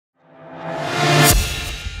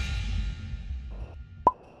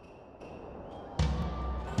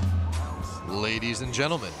Ladies and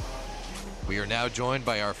gentlemen, we are now joined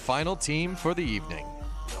by our final team for the evening.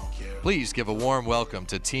 Please give a warm welcome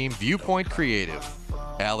to Team Viewpoint Creative,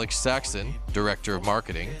 Alex Saxon, Director of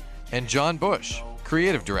Marketing, and John Bush,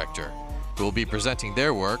 Creative Director, who will be presenting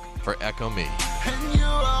their work for EchoMe.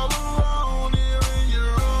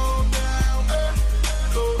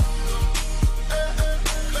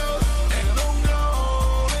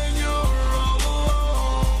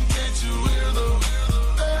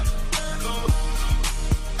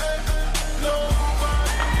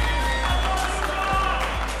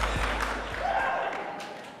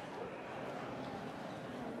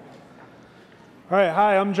 All right,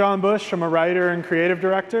 hi, I'm John Bush. I'm a writer and creative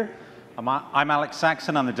director. I'm Alex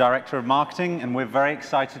Saxon. I'm the Director of Marketing, and we're very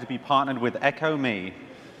excited to be partnered with EchoMe.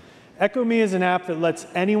 EchoMe is an app that lets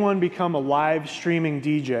anyone become a live streaming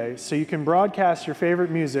DJ, so you can broadcast your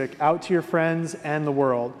favorite music out to your friends and the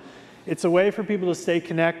world. It's a way for people to stay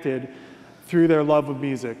connected through their love of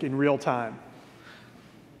music in real time.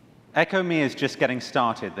 EchoMe is just getting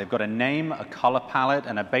started. They've got a name, a color palette,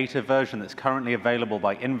 and a beta version that's currently available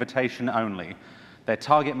by invitation only. Their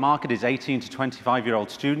target market is 18 to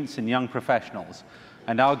 25-year-old students and young professionals.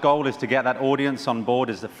 And our goal is to get that audience on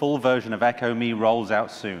board as the full version of EchoMe rolls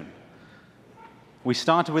out soon. We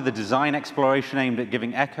started with a design exploration aimed at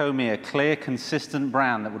giving EchoMe a clear, consistent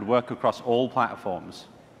brand that would work across all platforms.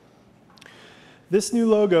 This new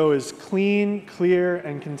logo is clean, clear,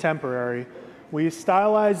 and contemporary. We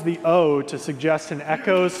stylized the O to suggest an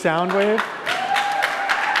echo sound wave,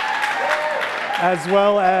 as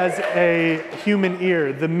well as a human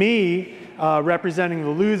ear. The me,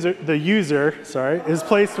 representing the user, is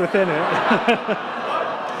placed within it.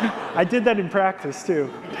 I did that in practice,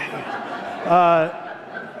 too.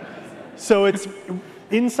 So it's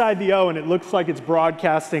inside the O, and it looks like it's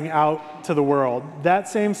broadcasting out to the world. That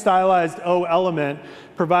same stylized O element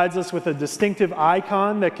provides us with a distinctive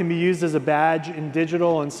icon that can be used as a badge in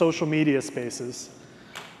digital and social media spaces.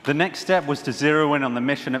 The next step was to zero in on the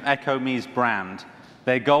mission of EchoMe's brand.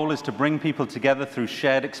 Their goal is to bring people together through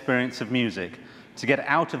shared experience of music, to get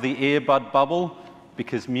out of the earbud bubble,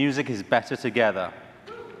 because music is better together.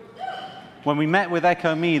 When we met with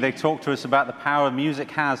EchoMe, they talked to us about the power music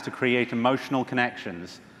has to create emotional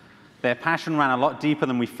connections. Their passion ran a lot deeper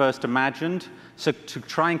than we first imagined, so to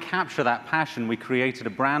try and capture that passion, we created a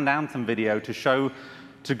brand anthem video to show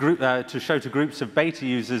to groups of beta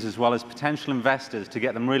users as well as potential investors to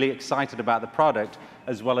get them really excited about the product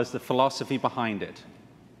as well as the philosophy behind it.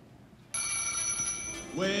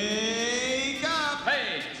 Wake up!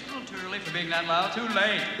 Hey, it's a little too early for being that loud. Too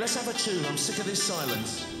late. Let's have a tune. I'm sick of this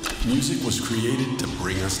silence. Music was created to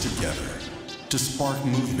bring us together, to spark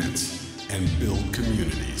movements and build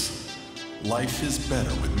communities. Life is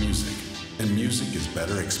better with music, and music is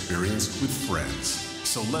better experienced with friends.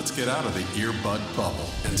 So let's get out of the earbud bubble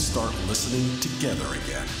and start listening together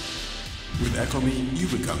again. With EchoMe, you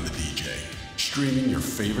become the DJ, streaming your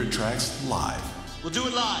favorite tracks live. We'll do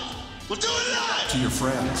it live. We'll do it live! To your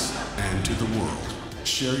friends and to the world.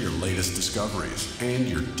 Share your latest discoveries and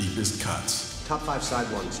your deepest cuts. Top 5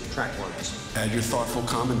 side ones, track ones. Add your thoughtful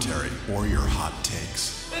commentary or your hot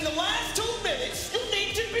takes. In the last 2 minutes, you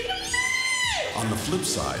need to be alive! On the flip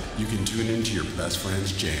side, you can tune into your best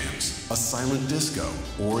friend's jams, a silent disco,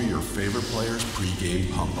 or your favorite player's pre-game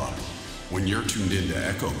pump-up. When you're tuned into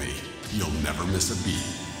EchoMe, you'll never miss a beat.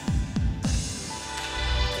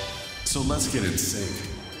 So let's get in sync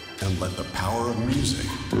and let the power of music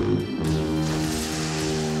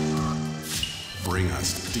bring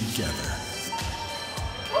us together.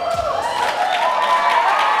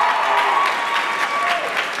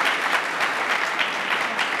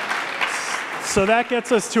 So that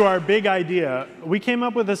gets us to our big idea. We came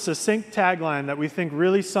up with a succinct tagline that we think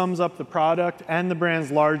really sums up the product and the brand's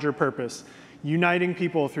larger purpose, uniting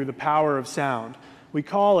people through the power of sound. We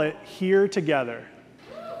call it Here Together.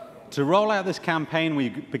 To roll out this campaign, we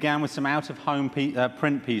began with some out-of-home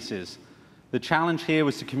print pieces. The challenge here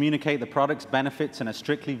was to communicate the product's benefits in a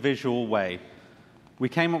strictly visual way. We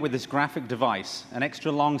came up with this graphic device, an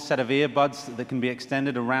extra long set of earbuds that can be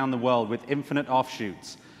extended around the world with infinite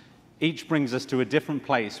offshoots. Each brings us to a different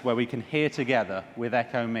place where we can hear together with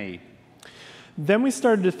EchoMe. Then we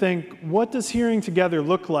started to think, what does hearing together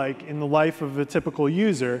look like in the life of a typical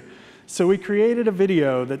user? So we created a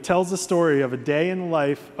video that tells the story of a day in the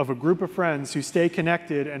life of a group of friends who stay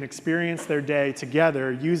connected and experience their day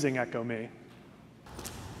together using EchoMe.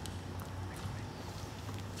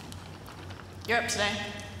 You're up today.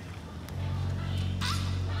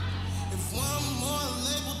 If one more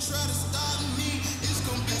label try to stop me, it's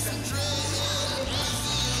gonna be some dread.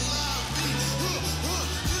 You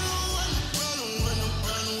don't want to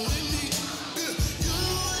run with me.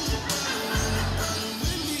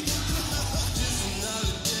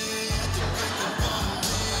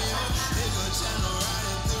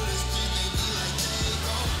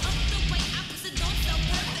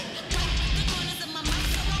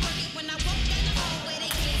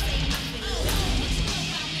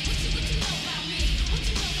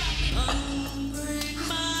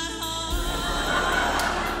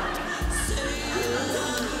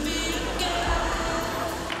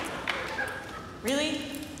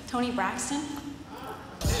 Tony Braxton.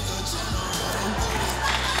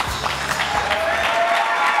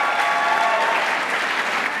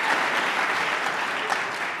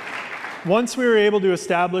 Once we were able to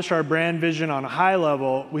establish our brand vision on a high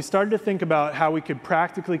level, we started to think about how we could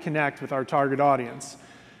practically connect with our target audience.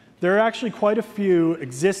 There are actually quite a few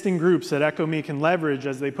existing groups that EchoMe can leverage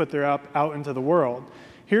as they put their app out into the world.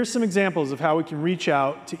 Here's some examples of how we can reach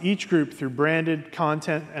out to each group through branded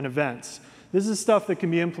content and events. This is stuff that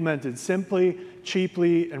can be implemented simply,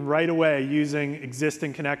 cheaply, and right away using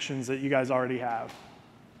existing connections that you guys already have.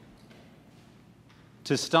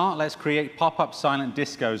 To start, let's create pop-up silent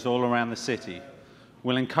discos all around the city.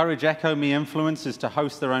 We'll encourage EchoMe influencers to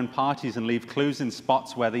host their own parties and leave clues in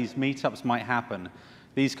spots where these meetups might happen.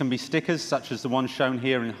 These can be stickers such as the one shown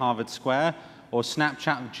here in Harvard Square, or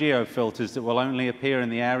Snapchat geo filters that will only appear in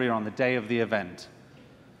the area on the day of the event.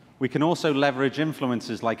 We can also leverage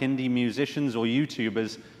influencers like indie musicians or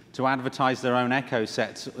YouTubers to advertise their own Echo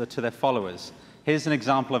sets to their followers. Here's an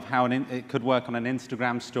example of how it could work on an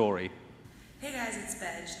Instagram story. Hey guys, it's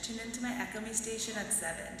Bedge. Tune into my EchoMe station at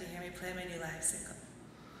 7 to hear me play my new live single.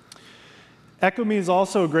 EchoMe is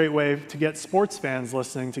also a great way to get sports fans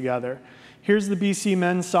listening together. Here's the BC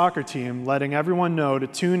men's soccer team letting everyone know to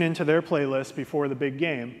tune into their playlist before the big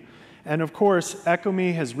game. And of course,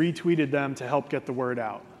 EchoMe has retweeted them to help get the word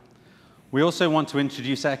out. We also want to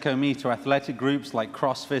introduce EchoMe to athletic groups like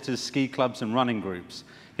CrossFitters, ski clubs, and running groups.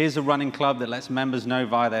 Here's a running club that lets members know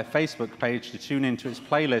via their Facebook page to tune into its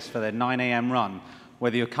playlist for their 9 a.m. run,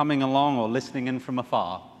 whether you're coming along or listening in from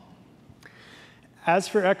afar. As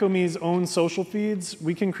for EchoMe's own social feeds,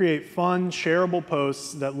 we can create fun, shareable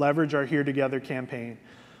posts that leverage our Here Together campaign.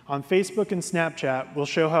 On Facebook and Snapchat, we'll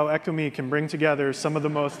show how EchoMe can bring together some of the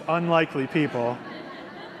most unlikely people.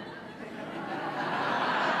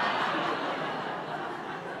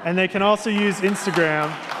 And they can also use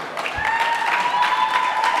Instagram.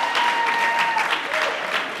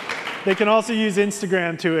 They can also use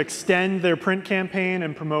Instagram to extend their print campaign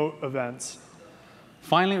and promote events.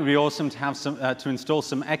 Finally, it would be awesome to have to install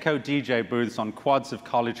some Echo DJ booths on quads of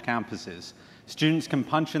college campuses. Students can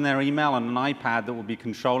punch in their email on an iPad that will be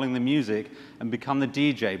controlling the music and become the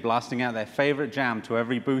DJ, blasting out their favorite jam to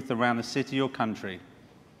every booth around the city or country.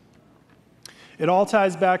 It all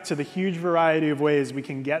ties back to the huge variety of ways we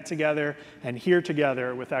can get together and hear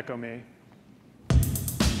together with EchoMe.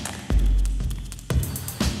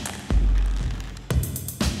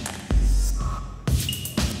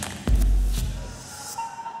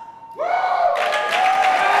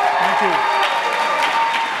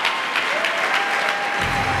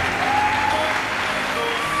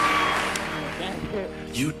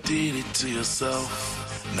 You did it to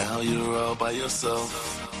yourself, now you're all by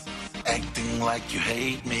yourself. Acting like you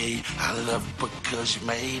hate me, I love because you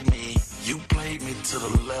made me. You played me to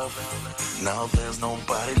the left, now there's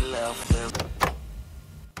nobody left.